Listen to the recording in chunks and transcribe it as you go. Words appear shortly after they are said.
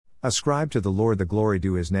Ascribe to the Lord the glory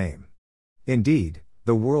due his name. Indeed,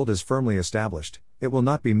 the world is firmly established, it will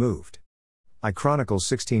not be moved. I Chronicles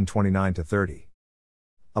 16:29-30.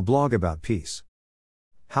 A blog about peace.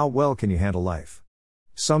 How well can you handle life?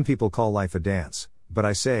 Some people call life a dance, but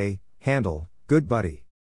I say, handle, good buddy.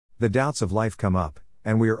 The doubts of life come up,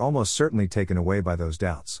 and we are almost certainly taken away by those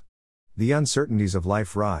doubts. The uncertainties of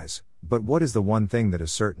life rise, but what is the one thing that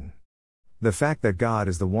is certain? The fact that God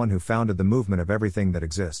is the one who founded the movement of everything that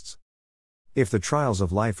exists. If the trials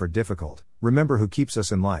of life are difficult, remember who keeps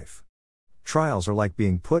us in life. Trials are like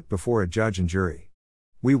being put before a judge and jury.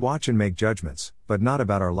 We watch and make judgments, but not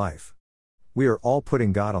about our life. We are all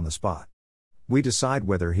putting God on the spot. We decide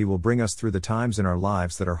whether He will bring us through the times in our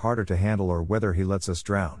lives that are harder to handle or whether He lets us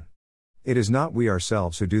drown. It is not we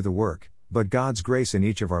ourselves who do the work, but God's grace in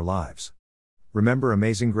each of our lives. Remember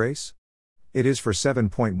Amazing Grace? It is for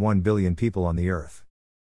 7.1 billion people on the earth.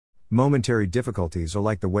 Momentary difficulties are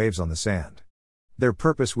like the waves on the sand. Their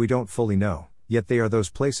purpose we don't fully know, yet they are those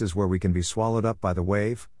places where we can be swallowed up by the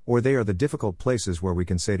wave, or they are the difficult places where we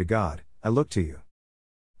can say to God, I look to you.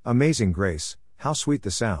 Amazing grace, how sweet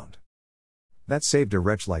the sound that saved a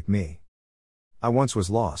wretch like me. I once was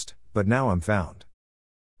lost, but now I'm found.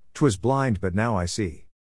 'Twas blind but now I see.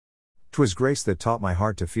 'Twas grace that taught my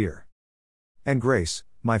heart to fear. And grace,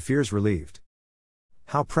 my fears relieved.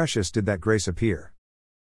 How precious did that grace appear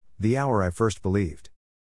the hour I first believed.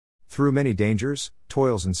 Through many dangers,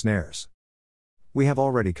 toils and snares, we have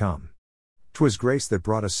already come. 'Twas grace that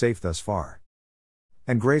brought us safe thus far.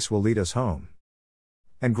 And grace will lead us home.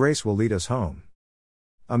 And grace will lead us home.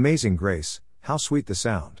 Amazing grace, how sweet the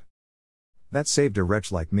sound that saved a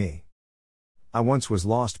wretch like me. I once was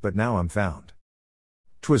lost but now I'm found.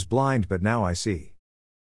 'Twas blind but now I see.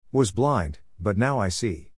 Was blind, but now I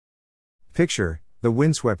see. Picture, the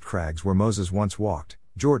windswept crags where Moses once walked,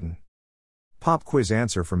 Jordan. Pop quiz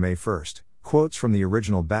answer for May 1st, quotes from the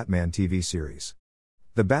original Batman TV series.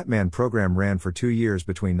 The Batman program ran for 2 years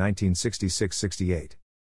between 1966-68.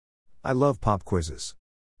 I love pop quizzes.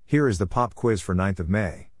 Here is the pop quiz for 9th of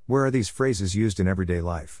May. Where are these phrases used in everyday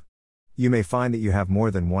life? You may find that you have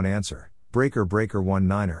more than one answer. Breaker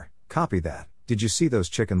 19er, copy that. Did you see those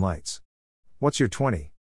chicken lights? What's your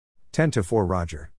 20? 10-4 Roger.